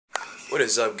What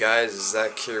is up, guys? It's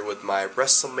Zach here with my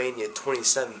WrestleMania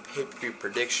 27 pay-per-view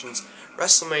predictions.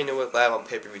 WrestleMania will live on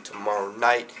pay-per-view tomorrow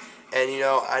night. And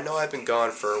I know I've been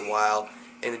gone for a while,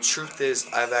 and the truth is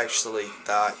I've actually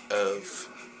thought of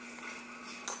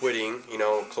quitting,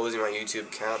 closing my YouTube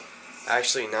account. I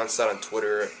actually announced that on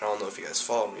Twitter. I don't know if you guys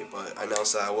follow me, but I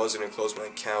announced that I was going to close my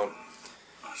account.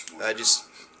 I just,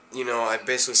 I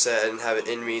basically said I didn't have it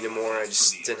in me anymore. I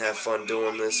just didn't have fun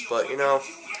doing this, but,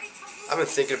 I've been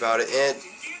thinking about it, and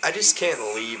I just can't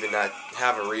leave and not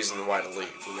have a reason why to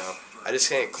leave, I just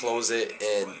can't close it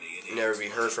and never be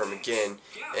heard from again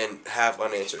and have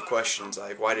unanswered questions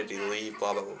like, why did he leave,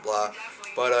 blah, blah, blah, blah.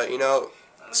 But,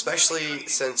 especially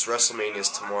since WrestleMania is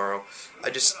tomorrow,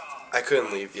 I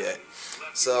couldn't leave yet.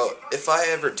 So, if I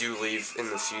ever do leave in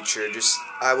the future,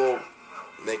 I will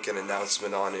make an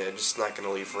announcement on it. I'm just not going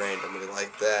to leave randomly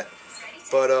like that.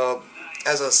 But,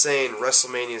 as I was saying,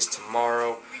 WrestleMania is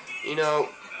tomorrow.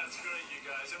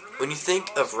 When you think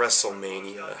of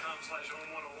WrestleMania,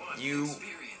 you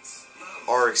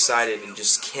are excited and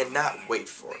just cannot wait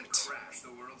for it.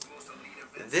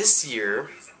 This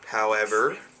year,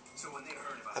 however,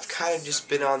 I've kind of just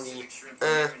been on the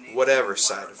whatever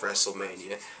side of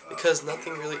WrestleMania because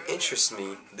nothing really interests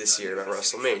me this year about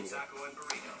WrestleMania.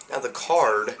 Now the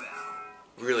card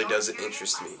really doesn't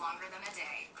interest me.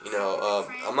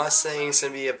 I'm not saying it's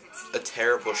going to be a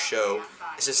terrible show.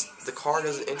 It's just the card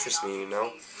doesn't interest me,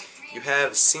 You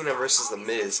have Cena versus The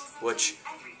Miz, which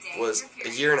was a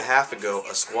year and a half ago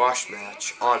a squash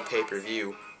match on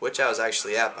pay-per-view, which I was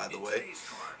actually at, by the way.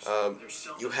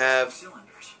 You have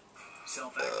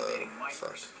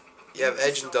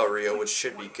Edge and Del Rio, which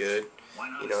should be good.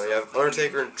 You have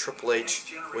Undertaker and Triple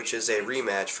H, which is a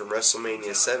rematch from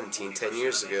WrestleMania 17 10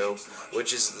 years ago,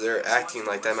 which is, they're acting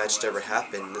like that match never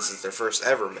happened. This is their first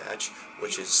ever match,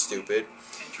 which is stupid.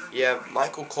 You have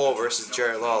Michael Cole versus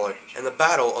Jerry Lawler, and the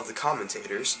battle of the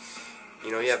commentators.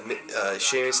 You have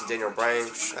Sheamus and Daniel Bryan,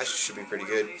 that should be pretty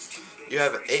good. You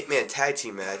have an 8-man tag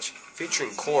team match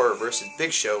featuring Corre versus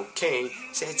Big Show, Kane,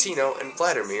 Santino, and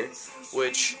Vladimir,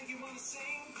 which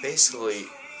basically,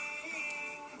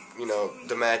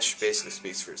 the match basically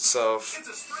speaks for itself.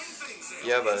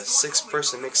 You have a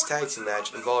 6-person mixed tag team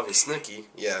match involving Snooki.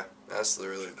 Yeah, that's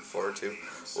really looking forward to.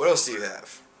 What else do you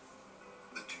have?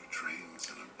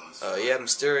 You have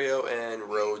Mysterio and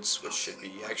Rhodes, which should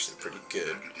be actually pretty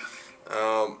good.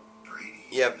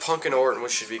 You have Punk and Orton,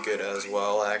 which should be good as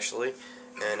well, actually.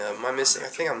 And I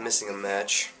think I'm missing a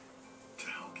match.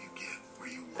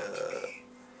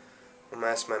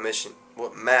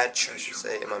 What match, I should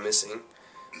say, am I missing?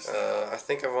 I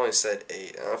think I've only said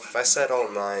 8. If I said all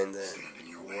 9, then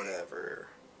whatever.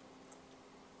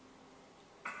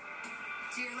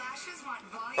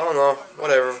 I don't know,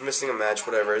 whatever, missing a match,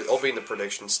 whatever, it'll be in the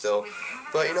prediction still.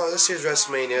 But, this year's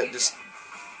WrestleMania,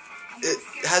 it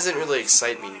hasn't really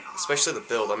excited me, especially the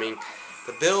build. I mean,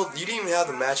 the build, you didn't even have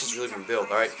the matches really been built,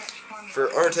 alright?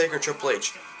 For Undertaker and Triple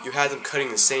H, you had them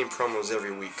cutting the same promos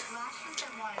every week.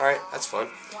 Alright, that's fun.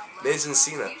 Miz and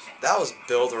Cena, that was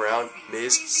built around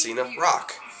Miz, Cena,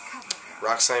 Rock.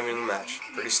 Rock's not even in the match,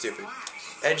 pretty stupid.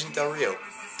 Edge and Del Rio.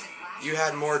 You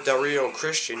had more Del Rio and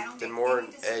Christian than more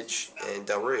Edge and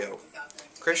Del Rio.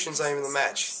 Christian's not even in the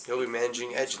match. He'll be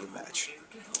managing Edge in the match.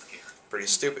 Pretty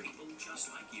stupid.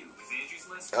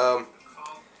 What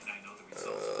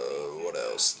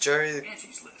else? Jerry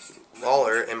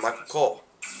Lawler and Michael Cole.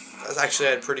 That's actually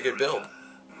had a pretty good build.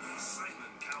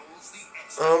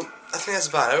 I think that's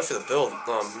about it for the build.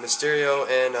 Mysterio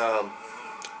and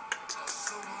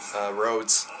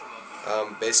Rhodes.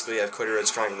 Basically, you have Cody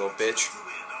Rhodes crying a little bitch.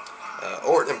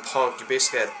 Orton and Punk, you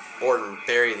basically had Orton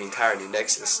bury the entire new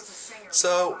Nexus.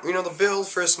 So, the build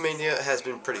for WrestleMania has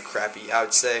been pretty crappy, I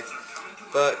would say.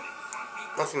 But,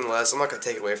 nothing less, I'm not going to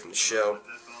take it away from the show.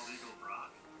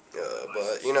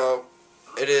 But,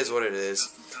 it is what it is.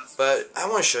 But, I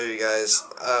want to show you guys,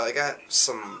 I got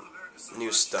some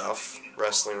new stuff,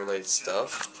 wrestling related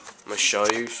stuff. I'm going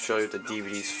to show you the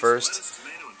DVDs first.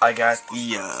 I got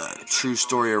the True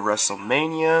Story of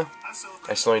WrestleMania.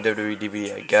 That's the only WWE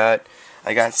DVD I got.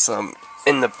 I got some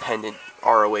independent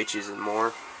ROHs and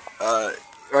more.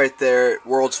 Right there,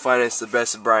 World's Finest, the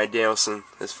best of Bryan Danielson,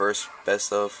 his first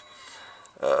best of.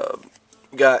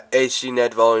 Got HD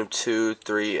Net Volume 2,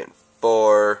 3, and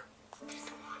 4.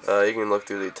 You can look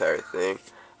through the entire thing.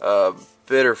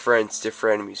 Bitter Friends,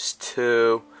 Different Enemies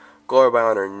 2. Glory by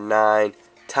Honor 9.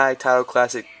 Tag Title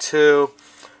Classic 2.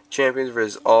 Champions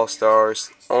vs.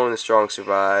 All-Stars. Only the Strong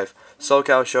Survive.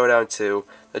 SoCal Showdown 2.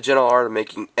 The General Art of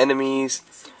Making Enemies.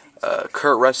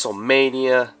 Kurt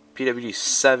WrestleMania. PWG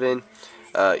 7.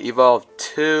 Evolve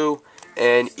 2.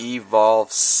 And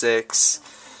Evolve 6.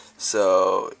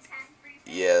 So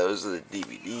yeah, those are the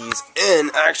DVDs,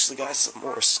 and I actually got some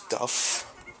more stuff.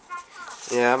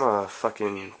 Yeah, I'm a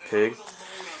fucking pig.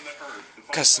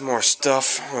 Got some more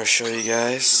stuff I want to show you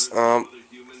guys. Hey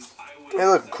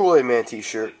look, Kool-Aid Man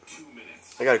t-shirt.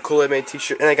 I got a Kool-Aid Man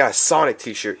t-shirt, and I got a Sonic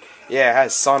t-shirt. Yeah, it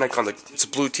has Sonic on the, it's a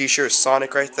blue t-shirt,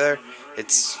 Sonic right there.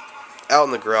 It's out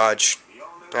in the garage.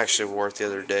 I actually wore it the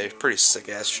other day. Pretty sick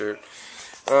ass shirt.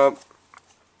 I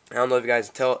don't know if you guys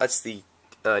can tell, that's the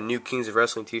new Kings of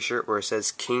Wrestling t-shirt where it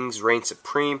says Kings Reign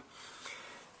Supreme.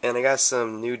 And I got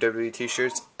some new WWE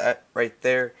t-shirts right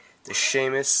there. The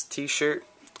Sheamus t-shirt.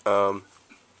 The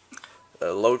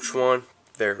Loach one.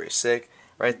 Very, very sick.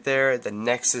 Right there, the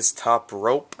Nexus top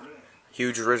rope.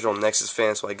 Huge original Nexus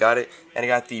fan, so I got it. And I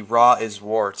got the Raw is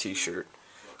War t-shirt.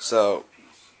 So,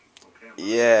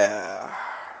 yeah.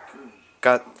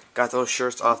 Got those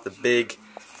shirts off the big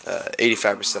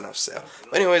 85% off sale.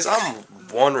 But anyways, I'm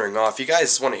wandering off. You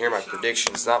guys want to hear my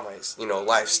predictions, not my,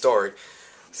 life story.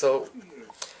 So,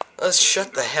 let's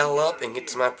shut the hell up and get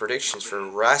to my predictions for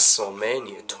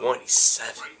WrestleMania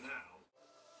 27.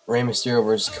 Rey Mysterio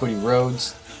versus Cody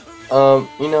Rhodes.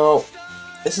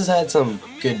 This has had some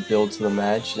good build to the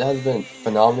match. It hasn't been a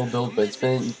phenomenal build, but it's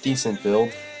been a decent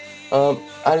build.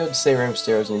 I'd have to say Rey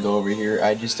Mysterio's going to go over here.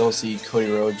 I just don't see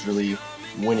Cody Rhodes really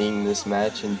winning this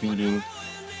match and beating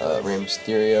Rey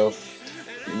Mysterio.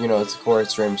 Of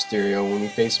course, Rey Mysterio. When we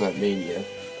face him at Mania,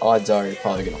 odds are you're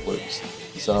probably going to lose.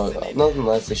 So,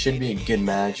 nonetheless, it should be a good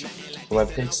match. My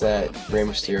pick's that Rey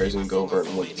Mysterio is going to go over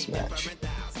and win this match.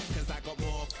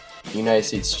 United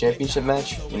States Championship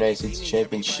match. United States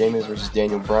Champion Sheamus versus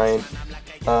Daniel Bryan.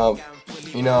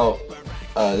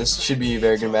 This should be a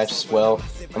very good match as well.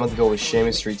 I'm going to go with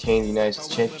Sheamus to retain the United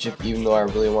States Championship, even though I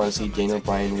really want to see Daniel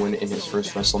Bryan win in his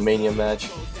first WrestleMania match.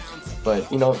 But,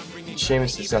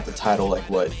 Sheamus just got the title,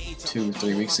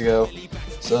 2-3 weeks ago.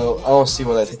 So, I don't see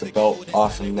why they take the belt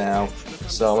off him now.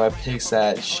 So, my pick's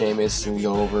that Sheamus can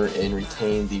go over and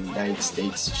retain the United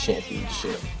States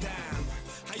Championship.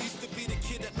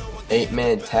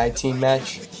 8-man tag team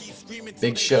match.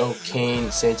 Big Show, Kane,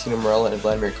 Santino, Marella, and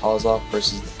Vladimir Kozlov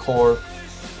versus the Corre.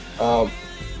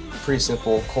 Pretty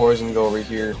simple. Corre's gonna go over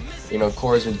here.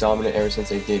 Corre's been dominant ever since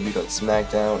they debuted on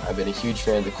SmackDown. I've been a huge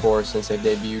fan of the Corre since they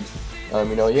debuted.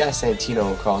 You got Santino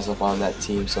and Kozlov on that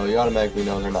team, so you automatically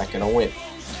know they're not gonna win.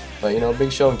 But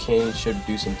Big Show and Kane should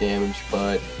do some damage.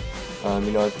 But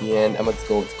at the end, I'm gonna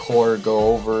go with Corre,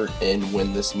 go over and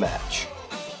win this match.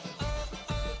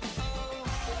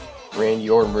 Randy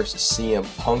Orton versus CM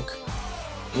Punk.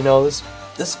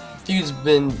 This feud's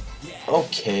been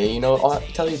okay. I'll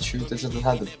tell you the truth, this doesn't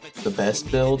have the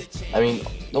best build. I mean,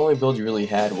 the only build you really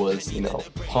had was,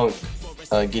 Punk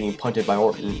getting punted by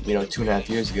Orton, 2.5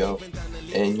 years ago,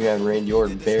 and you have Randy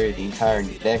Orton bury the entire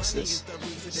Nexus.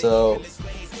 So,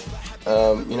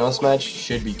 this match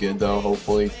should be good though,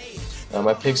 hopefully.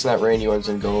 My pick's not Randy Orton's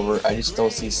gonna go over. I just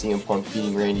don't see CM Punk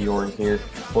beating Randy Orton here.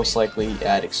 Most likely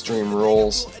at Extreme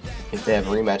Rules, if they have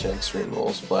a rematch at Extreme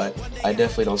Rules. But I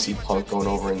definitely don't see Punk going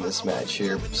over in this match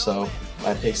here. So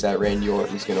my pick's that Randy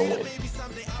Orton's gonna win.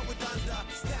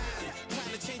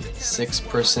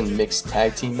 6-person mixed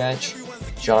tag team match.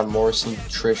 John Morrison,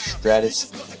 Trish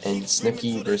Stratus, and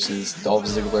Snooki versus Dolph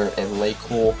Ziggler and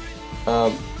LayCool.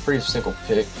 Pretty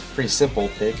simple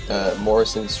pick.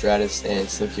 Morrison, Stratus, and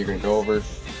Snooki are gonna go over.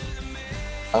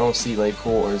 I don't see LayCool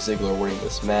or Ziggler winning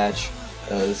this match.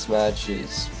 This match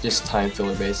is just time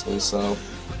filler basically, so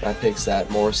my pick's that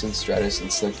Morrison, Stratus, and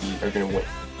Snooki are gonna win.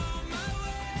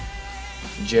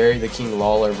 Jerry the King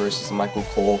Lawler versus Michael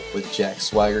Cole with Jack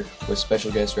Swagger with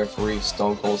special guest referee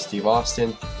Stone Cold Steve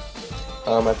Austin.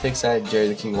 My pick's that Jerry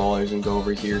the King Lawler is gonna go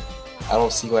over here. I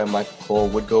don't see why Michael Cole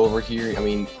would go over here. I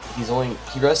mean, he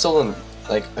wrestled in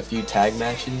a few tag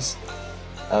matches.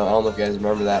 I don't know if you guys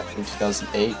remember that from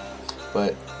 2008,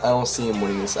 but I don't see him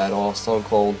winning this at all. Stone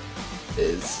Cold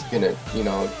is gonna,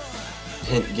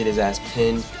 get his ass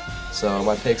pinned. So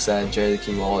my pick's that Jerry the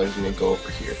King Lawler is gonna go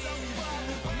over here.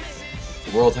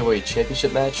 World Heavyweight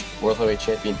Championship match. World Heavyweight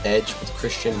Champion Edge with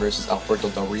Christian versus Alberto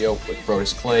Del Rio with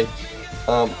Brodus Clay.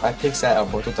 I pick's that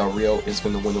Alberto Del Rio is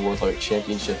going to win the World Heavyweight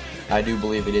Championship. I do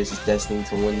believe it is his destiny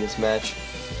to win this match.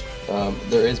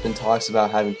 There has been talks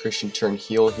about having Christian turn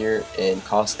heel here and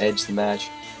cost Edge the match.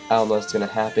 I don't know if it's going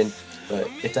to happen, but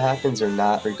if that happens or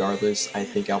not, regardless, I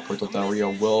think Alberto Del Rio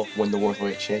will win the World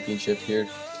Heavyweight Championship here.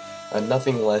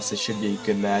 Nothing less, it should be a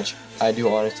good match. I do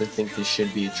honestly think this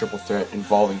should be a triple threat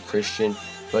involving Christian.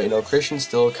 But, Christian's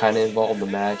still kind of involved in the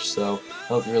match, so I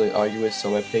don't really argue it. So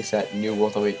my pick's that new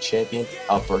World Heavyweight Champion,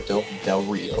 Alberto Del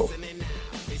Rio.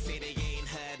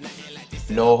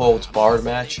 No holds barred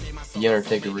match, The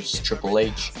Undertaker versus Triple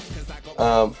H.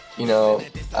 you know,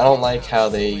 I don't like how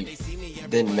they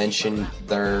didn't mention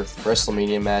their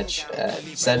WrestleMania match at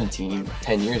 17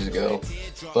 10 years ago,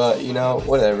 but you know,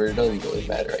 whatever, it doesn't really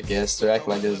matter, I guess. They're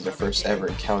acting like this is their first ever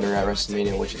encounter at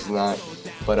WrestleMania, which is not.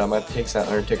 But my picks that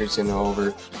Undertaker's gonna go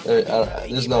over.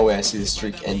 There's no way I see the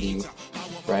streak ending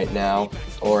right now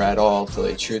or at all. To tell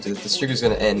you the truth, if the streak is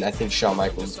gonna end, I think Shawn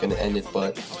Michaels is gonna end it.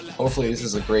 But hopefully, this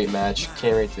is a great match.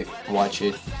 Can't wait to watch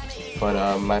it.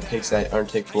 But my picks that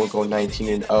Undertaker will go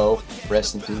 19-0.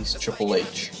 Rest in peace, Triple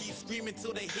H.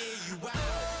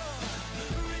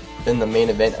 Then the main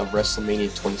event of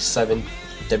WrestleMania 27,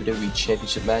 WWE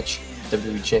Championship Match,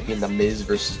 WWE Champion The Miz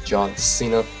versus John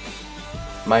Cena.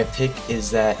 My pick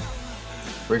is that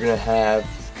we're going to have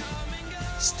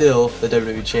still the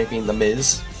WWE Champion The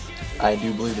Miz. I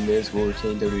do believe The Miz will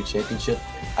retain WWE Championship.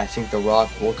 I think The Rock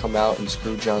will come out and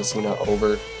screw John Cena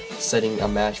over, setting a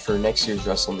match for next year's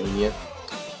WrestleMania.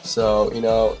 So, you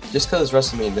know, just because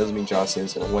WrestleMania doesn't mean John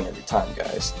Cena's going to win every time,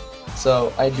 guys.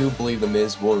 So, I do believe The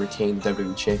Miz will retain the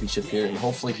WWE Championship here, and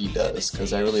hopefully he does,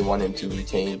 because I really want him to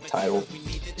retain the title.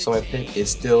 So my pick is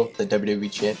still the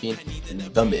WWE Champion,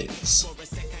 The Miz.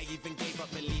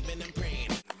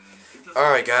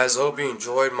 Alright guys, I hope you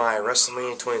enjoyed my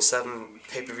WrestleMania 27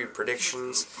 pay-per-view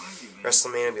predictions.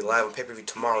 WrestleMania will be live on pay-per-view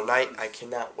tomorrow night. I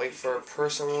cannot wait for it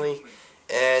personally.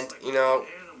 And, you know,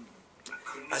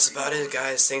 that's about it,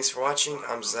 guys. Thanks for watching.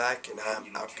 I'm Zach, and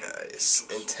I'm out, guys.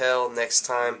 Until next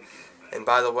time. And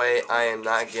by the way, I am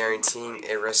not guaranteeing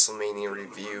a WrestleMania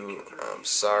review. I'm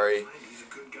sorry.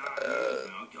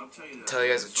 Tell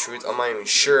you guys the truth, I'm not even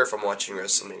sure if I'm watching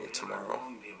WrestleMania tomorrow.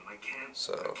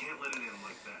 So,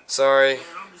 sorry.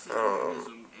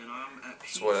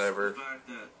 It's whatever.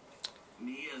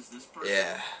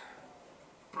 Yeah.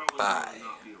 Bye.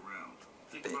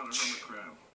 Bitch.